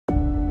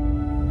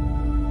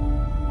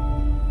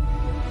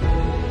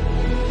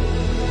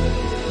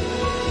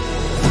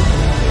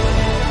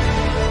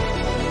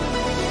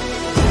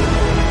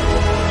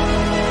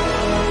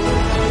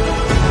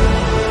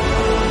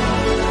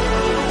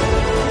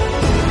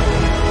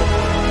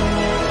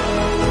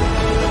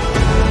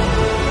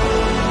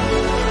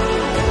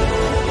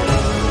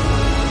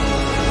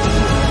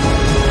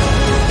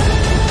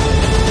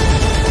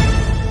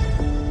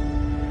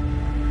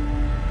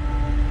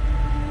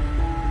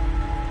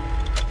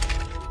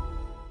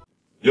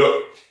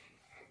Yo,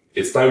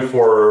 it's time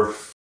for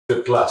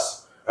fifth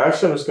class.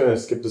 Actually, I'm just gonna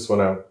skip this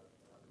one out.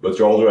 But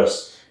you're all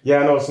dressed.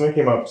 Yeah, no, something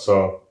came up,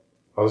 so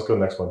I'll just go to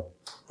the next one.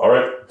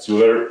 Alright, see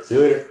you later. See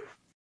you later.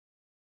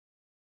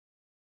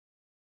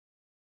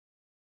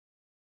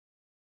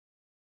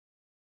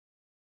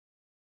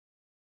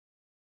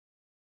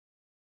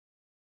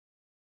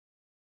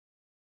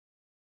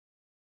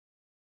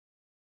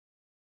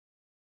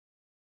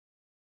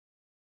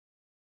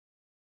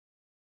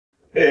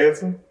 Hey,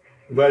 Anson.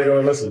 I'm glad you got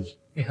my message.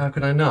 Hey, how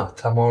could I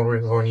not? I'm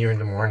already on here in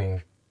the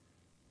morning.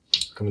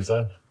 Come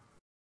inside.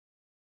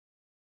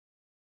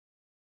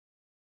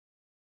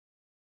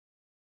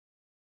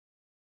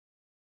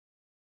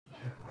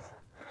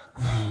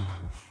 Oh,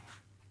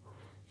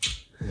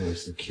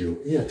 so cute.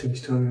 Yeah,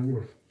 things telling me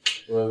more.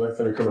 Well, next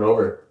time you're coming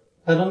over.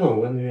 I don't know,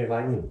 when do they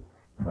invite me?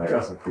 I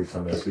got some free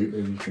time this week.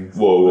 Maybe you can...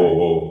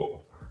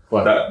 Whoa.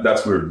 What?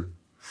 That's weird.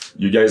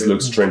 You guys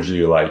look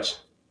strangely alike.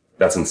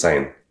 That's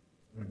insane.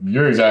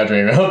 You're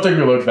exaggerating. I don't think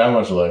we look that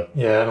much alike.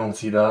 Yeah, I don't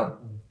see that.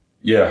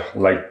 Yeah,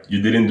 like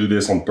you didn't do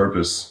this on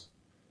purpose.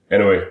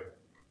 Anyway,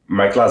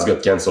 my class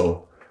got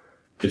cancelled.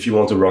 If you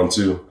want to run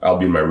too, I'll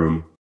be in my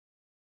room.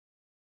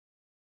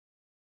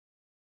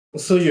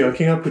 So you're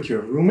hooking up with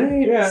your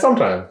roommate? Yeah,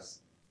 sometimes.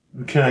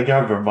 Can I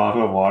grab a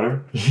bottle of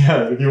water?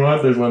 Yeah, if you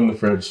want, there's one in the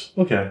fridge.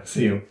 Okay,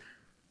 see you.